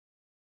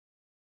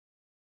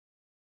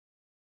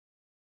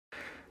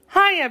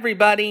Hi,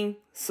 everybody.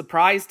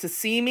 Surprised to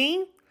see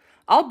me?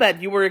 I'll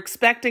bet you were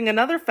expecting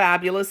another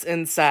fabulous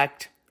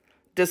insect.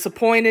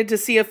 Disappointed to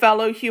see a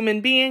fellow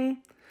human being?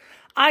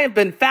 I have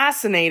been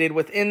fascinated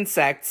with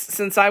insects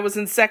since I was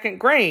in second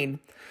grade,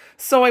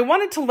 so I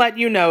wanted to let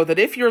you know that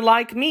if you're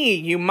like me,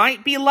 you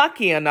might be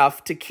lucky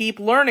enough to keep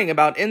learning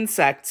about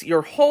insects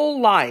your whole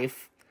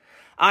life.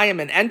 I am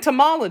an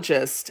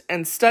entomologist,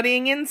 and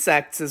studying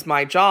insects is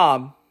my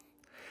job.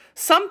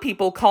 Some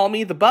people call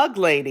me the bug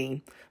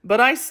lady, but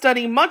I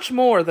study much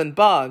more than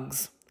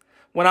bugs.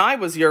 When I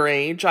was your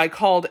age, I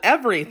called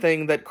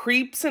everything that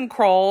creeps and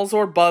crawls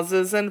or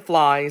buzzes and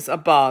flies a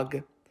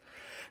bug.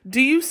 Do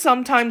you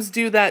sometimes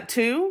do that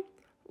too?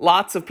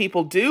 Lots of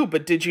people do,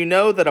 but did you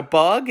know that a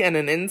bug and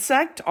an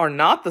insect are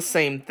not the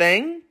same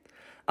thing?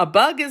 A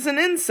bug is an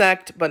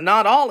insect, but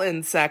not all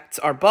insects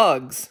are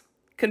bugs.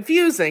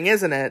 Confusing,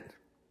 isn't it?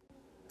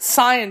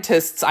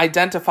 Scientists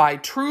identify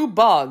true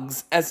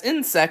bugs as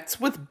insects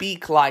with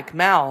beak-like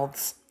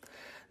mouths.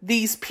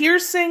 These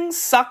piercing,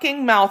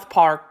 sucking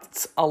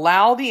mouthparts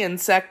allow the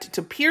insect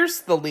to pierce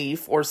the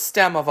leaf or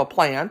stem of a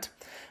plant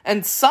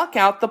and suck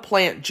out the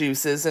plant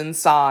juices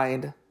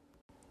inside.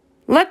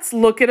 Let's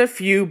look at a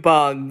few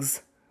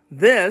bugs.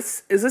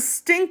 This is a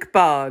stink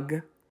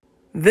bug.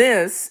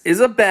 This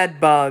is a bed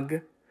bug.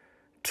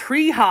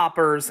 Tree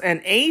hoppers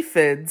and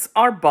aphids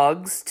are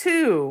bugs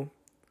too.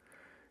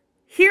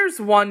 Here's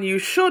one you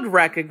should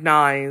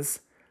recognize,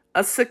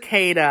 a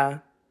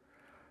cicada.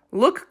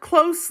 Look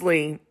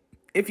closely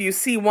if you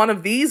see one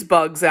of these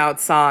bugs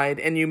outside,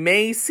 and you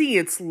may see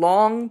its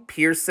long,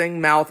 piercing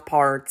mouth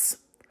parts.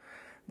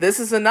 This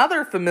is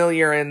another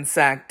familiar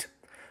insect.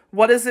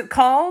 What is it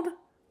called?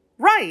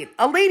 Right,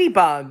 a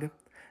ladybug.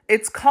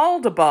 It's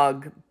called a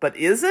bug, but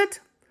is it?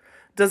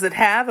 Does it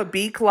have a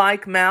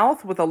beak-like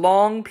mouth with a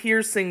long,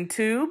 piercing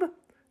tube?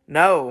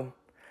 No.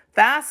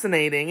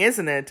 Fascinating,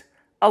 isn't it?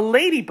 A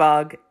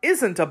ladybug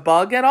isn't a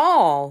bug at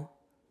all.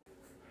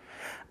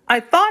 I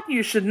thought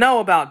you should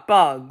know about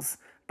bugs,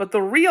 but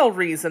the real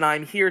reason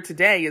I'm here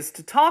today is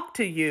to talk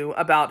to you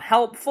about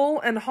helpful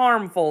and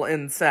harmful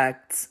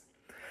insects.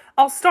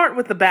 I'll start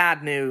with the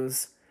bad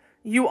news.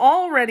 You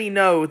already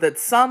know that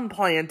some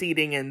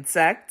plant-eating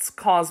insects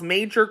cause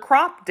major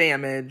crop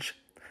damage.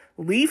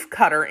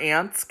 Leafcutter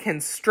ants can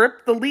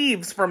strip the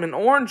leaves from an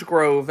orange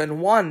grove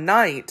in one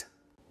night.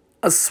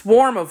 A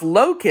swarm of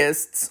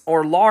locusts,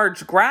 or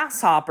large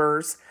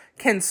grasshoppers,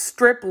 can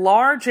strip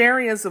large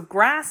areas of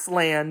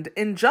grassland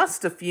in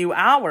just a few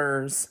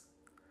hours.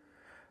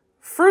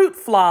 Fruit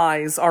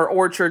flies are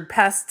orchard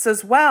pests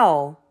as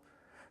well.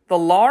 The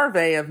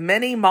larvae of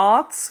many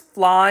moths,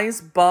 flies,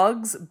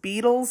 bugs,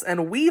 beetles,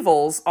 and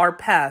weevils are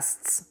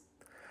pests.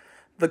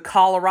 The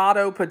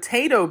Colorado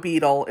potato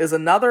beetle is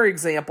another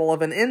example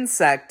of an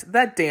insect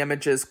that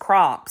damages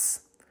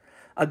crops.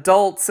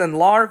 Adults and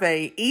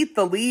larvae eat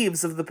the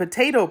leaves of the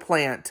potato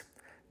plant.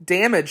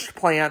 Damaged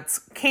plants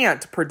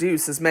can't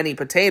produce as many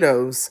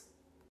potatoes.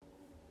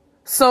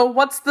 So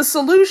what's the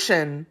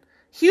solution?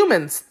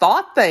 Humans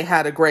thought they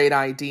had a great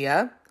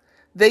idea.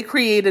 They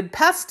created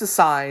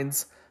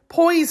pesticides,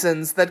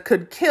 poisons that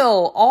could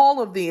kill all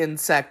of the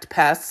insect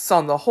pests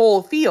on the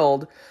whole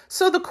field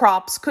so the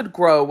crops could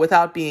grow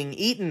without being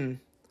eaten.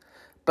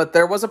 But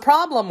there was a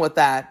problem with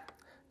that.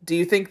 Do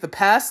you think the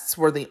pests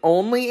were the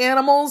only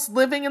animals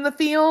living in the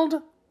field?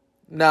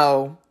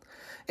 No.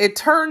 It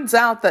turns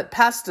out that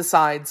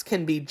pesticides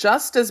can be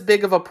just as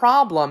big of a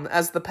problem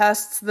as the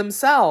pests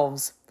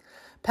themselves.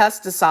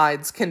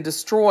 Pesticides can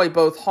destroy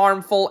both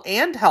harmful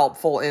and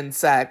helpful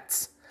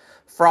insects.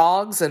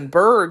 Frogs and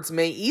birds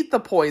may eat the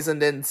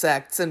poisoned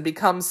insects and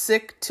become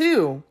sick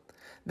too.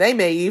 They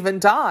may even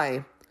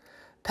die.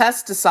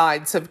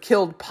 Pesticides have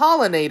killed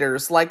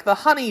pollinators like the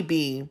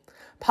honeybee.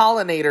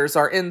 Pollinators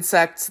are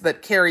insects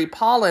that carry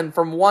pollen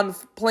from one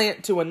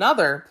plant to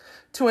another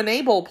to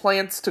enable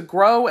plants to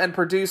grow and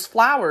produce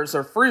flowers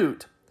or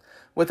fruit.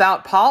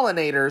 Without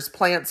pollinators,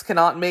 plants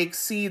cannot make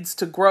seeds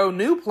to grow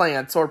new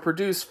plants or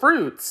produce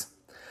fruits.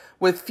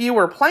 With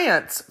fewer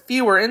plants,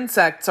 fewer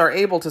insects are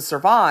able to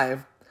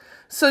survive.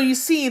 So you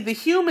see, the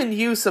human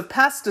use of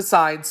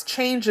pesticides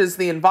changes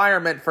the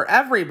environment for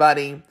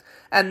everybody,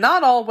 and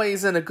not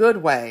always in a good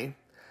way.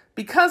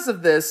 Because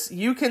of this,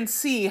 you can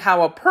see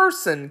how a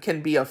person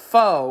can be a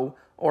foe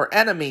or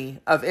enemy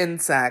of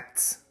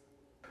insects.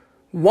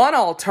 One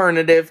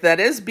alternative that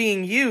is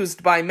being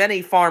used by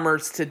many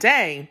farmers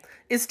today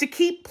is to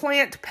keep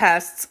plant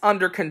pests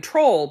under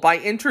control by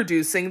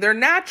introducing their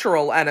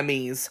natural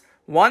enemies,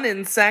 one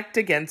insect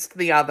against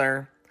the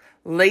other.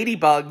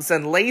 Ladybugs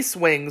and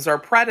lacewings are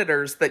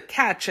predators that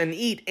catch and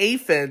eat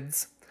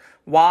aphids.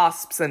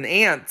 Wasps and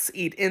ants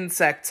eat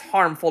insects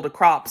harmful to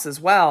crops as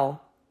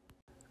well.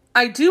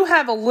 I do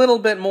have a little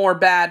bit more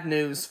bad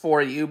news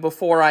for you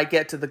before I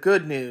get to the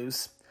good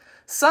news.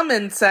 Some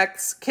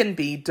insects can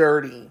be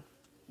dirty.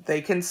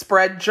 They can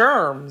spread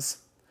germs.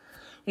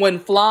 When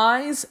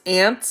flies,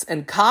 ants,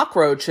 and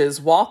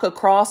cockroaches walk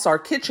across our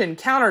kitchen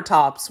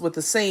countertops with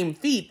the same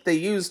feet they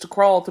use to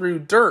crawl through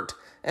dirt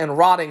and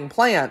rotting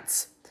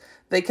plants,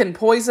 they can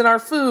poison our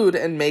food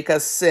and make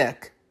us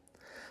sick.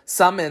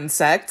 Some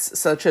insects,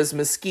 such as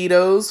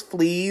mosquitoes,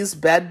 fleas,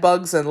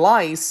 bedbugs, and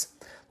lice,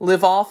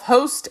 live off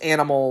host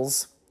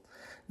animals.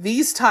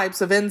 These types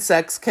of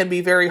insects can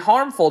be very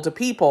harmful to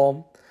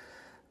people.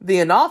 The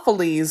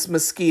Anopheles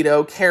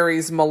mosquito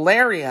carries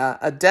malaria,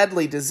 a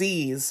deadly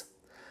disease.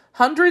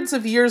 Hundreds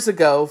of years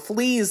ago,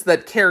 fleas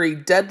that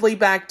carried deadly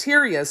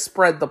bacteria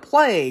spread the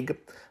plague,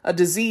 a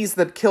disease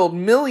that killed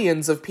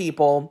millions of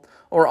people,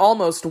 or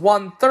almost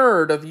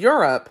 1/3 of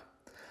Europe.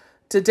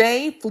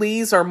 Today,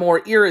 fleas are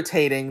more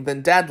irritating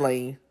than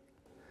deadly.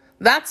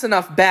 That's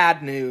enough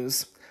bad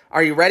news.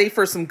 Are you ready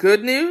for some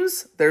good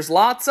news? There's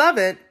lots of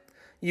it.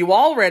 You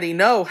already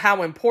know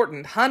how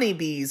important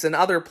honeybees and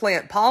other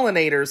plant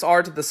pollinators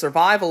are to the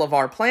survival of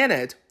our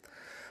planet.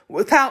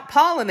 Without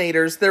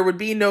pollinators, there would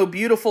be no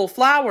beautiful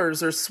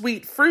flowers or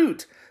sweet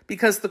fruit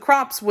because the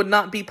crops would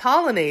not be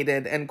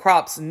pollinated, and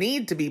crops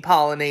need to be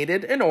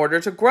pollinated in order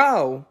to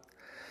grow.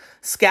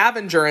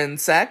 Scavenger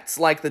insects,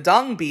 like the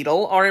dung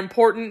beetle, are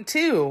important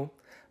too.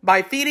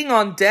 By feeding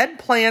on dead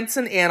plants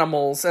and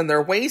animals and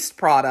their waste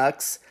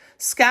products,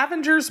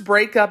 scavengers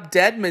break up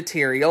dead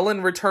material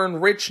and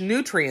return rich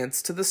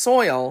nutrients to the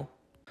soil.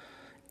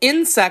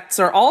 Insects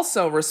are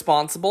also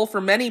responsible for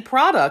many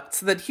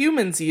products that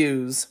humans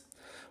use.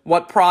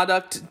 What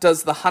product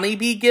does the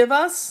honeybee give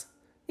us?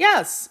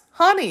 Yes,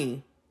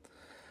 honey.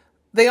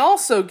 They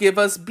also give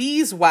us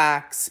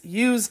beeswax,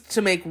 used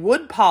to make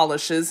wood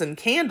polishes and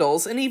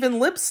candles and even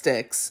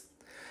lipsticks.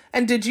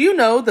 And did you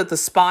know that the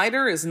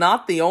spider is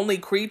not the only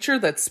creature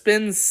that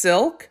spins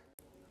silk?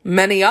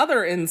 Many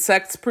other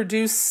insects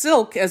produce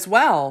silk as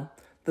well.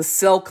 The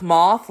silk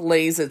moth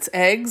lays its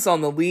eggs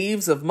on the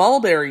leaves of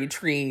mulberry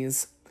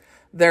trees.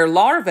 Their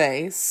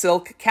larvae,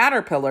 silk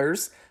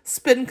caterpillars,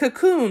 spin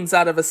cocoons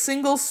out of a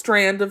single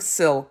strand of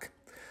silk.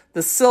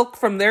 The silk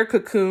from their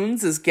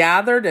cocoons is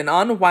gathered and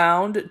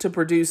unwound to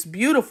produce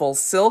beautiful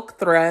silk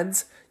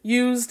threads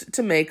used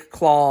to make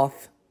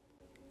cloth.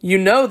 You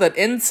know that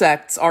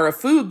insects are a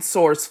food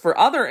source for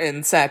other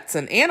insects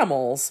and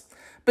animals.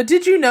 But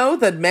did you know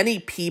that many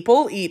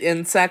people eat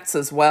insects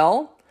as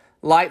well?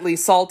 Lightly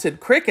salted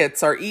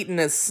crickets are eaten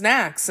as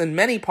snacks in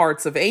many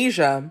parts of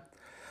Asia.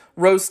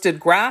 Roasted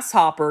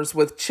grasshoppers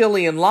with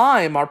chili and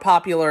lime are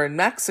popular in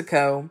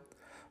Mexico.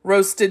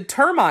 Roasted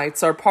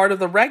termites are part of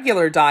the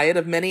regular diet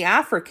of many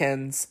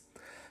Africans.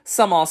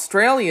 Some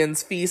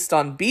Australians feast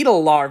on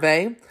beetle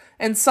larvae,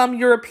 and some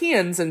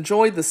Europeans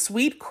enjoy the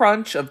sweet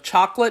crunch of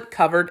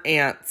chocolate-covered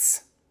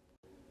ants.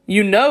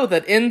 You know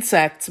that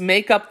insects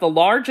make up the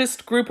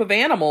largest group of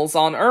animals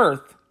on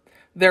Earth.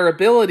 Their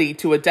ability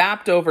to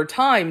adapt over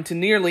time to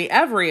nearly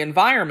every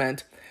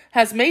environment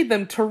has made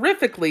them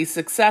terrifically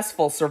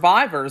successful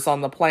survivors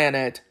on the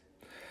planet.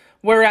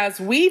 Whereas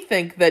we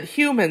think that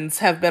humans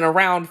have been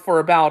around for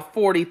about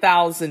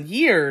 40,000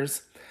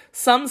 years,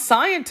 some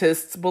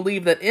scientists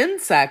believe that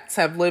insects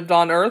have lived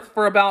on Earth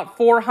for about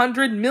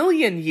 400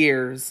 million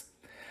years.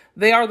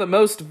 They are the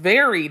most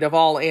varied of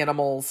all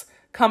animals,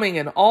 coming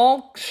in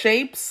all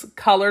shapes,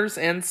 colors,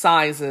 and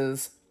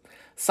sizes.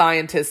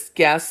 Scientists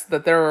guess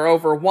that there are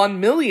over 1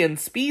 million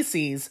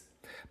species,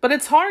 but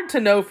it's hard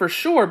to know for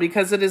sure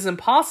because it is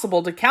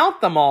impossible to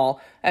count them all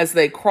as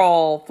they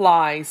crawl,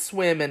 fly,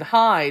 swim, and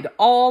hide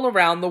all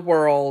around the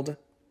world.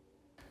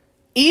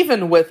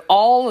 Even with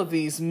all of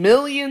these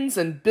millions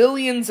and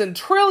billions and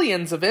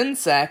trillions of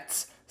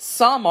insects,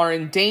 some are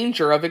in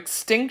danger of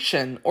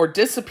extinction or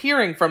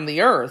disappearing from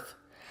the earth.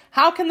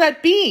 How can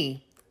that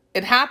be?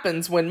 It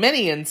happens when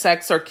many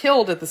insects are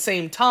killed at the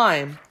same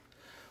time.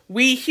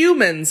 We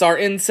humans are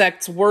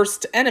insects'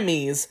 worst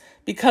enemies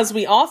because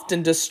we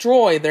often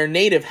destroy their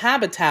native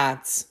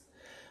habitats.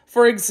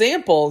 For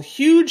example,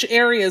 huge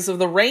areas of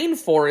the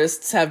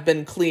rainforests have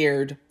been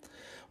cleared.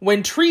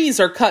 When trees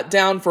are cut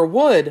down for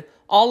wood,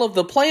 all of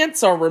the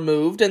plants are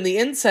removed and the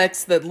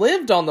insects that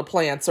lived on the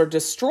plants are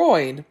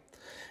destroyed.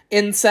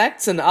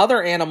 Insects and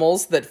other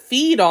animals that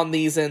feed on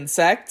these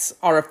insects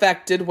are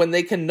affected when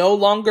they can no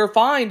longer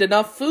find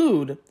enough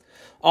food.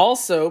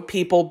 Also,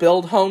 people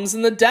build homes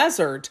in the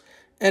desert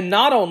and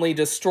not only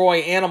destroy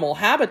animal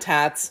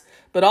habitats,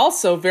 but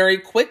also very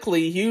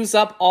quickly use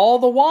up all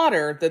the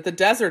water that the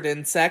desert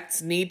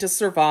insects need to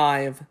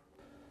survive.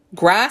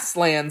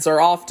 Grasslands are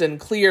often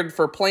cleared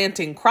for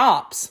planting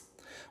crops.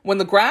 When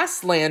the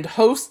grassland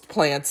host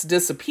plants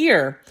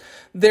disappear,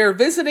 their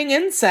visiting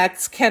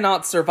insects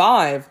cannot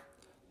survive.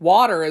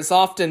 Water is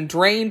often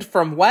drained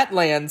from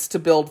wetlands to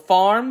build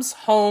farms,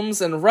 homes,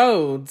 and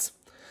roads.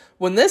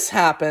 When this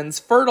happens,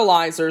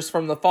 fertilizers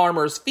from the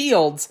farmers'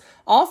 fields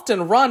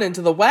often run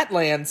into the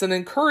wetlands and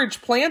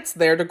encourage plants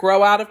there to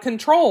grow out of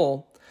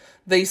control.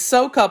 They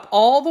soak up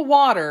all the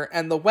water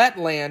and the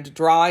wetland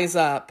dries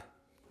up.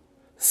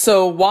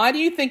 So why do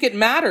you think it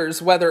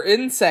matters whether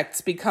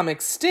insects become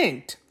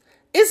extinct?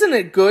 Isn't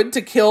it good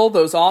to kill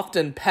those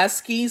often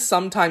pesky,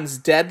 sometimes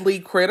deadly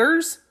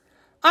critters?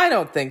 I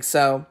don't think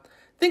so.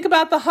 Think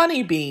about the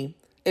honeybee.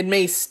 It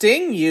may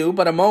sting you,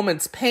 but a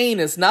moment's pain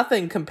is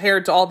nothing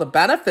compared to all the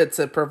benefits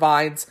it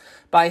provides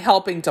by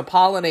helping to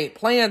pollinate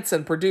plants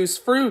and produce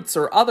fruits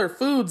or other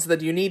foods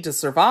that you need to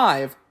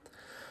survive.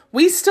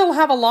 We still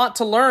have a lot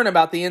to learn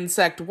about the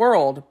insect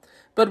world,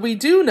 but we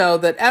do know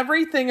that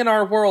everything in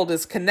our world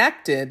is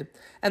connected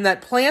and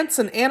that plants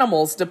and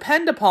animals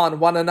depend upon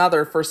one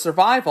another for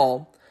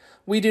survival.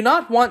 We do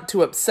not want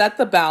to upset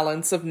the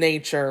balance of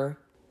nature.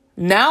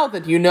 Now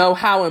that you know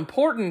how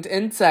important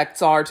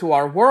insects are to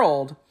our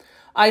world,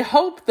 I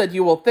hope that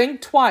you will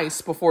think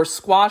twice before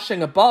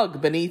squashing a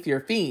bug beneath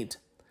your feet.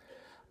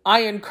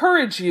 I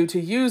encourage you to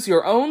use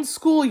your own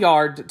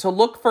schoolyard to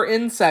look for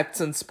insects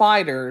and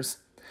spiders.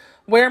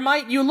 Where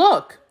might you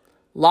look?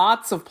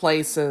 Lots of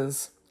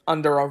places.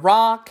 Under a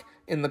rock,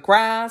 in the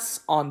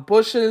grass, on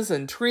bushes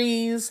and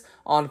trees,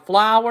 on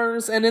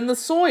flowers, and in the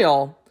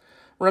soil.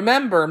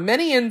 Remember,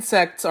 many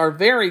insects are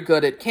very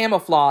good at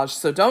camouflage,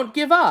 so don't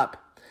give up.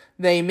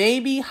 They may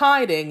be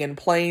hiding in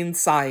plain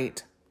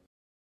sight.